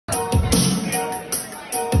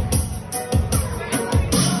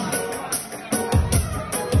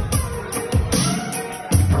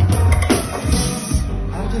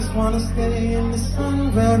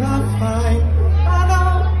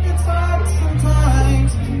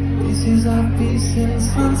pursues of peace and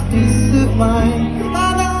sun's peace of mind.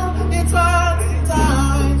 I know it's hard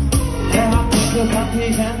sometimes, and I think about me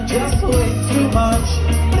and just way too much.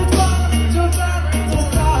 It's hard to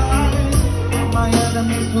fantasize on my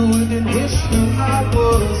enemies who wouldn't wish who I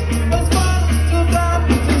was. It's hard to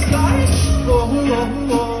fantasize. Oh, oh,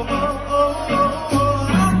 oh, oh, oh, oh.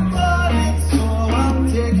 I'm learning, so I'm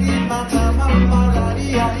taking my time.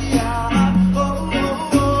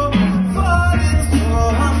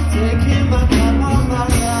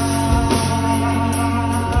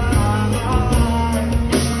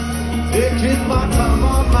 Taking my time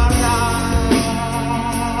on my life.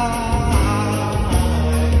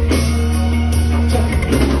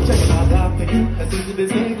 Check it out for you. As easy as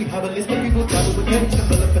day, we have a list of people travel with names. A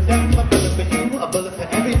bullet for them, a bullet for you, a bullet for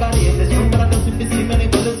everybody in this room. But I don't seem to see many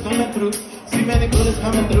bullets coming through. See many bullets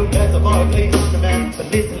coming through. There's a more clean on the man.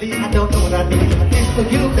 But lately, I don't know what I do. I think for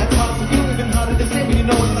you, that's hard for you. Even harder to say when you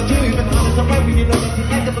know it's not you. Even harder to write when you know that you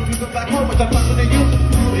can't get the people back home. Which I'm talking to you.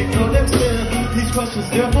 You ignore them still. These questions,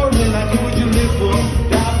 they're for me. Like, who would you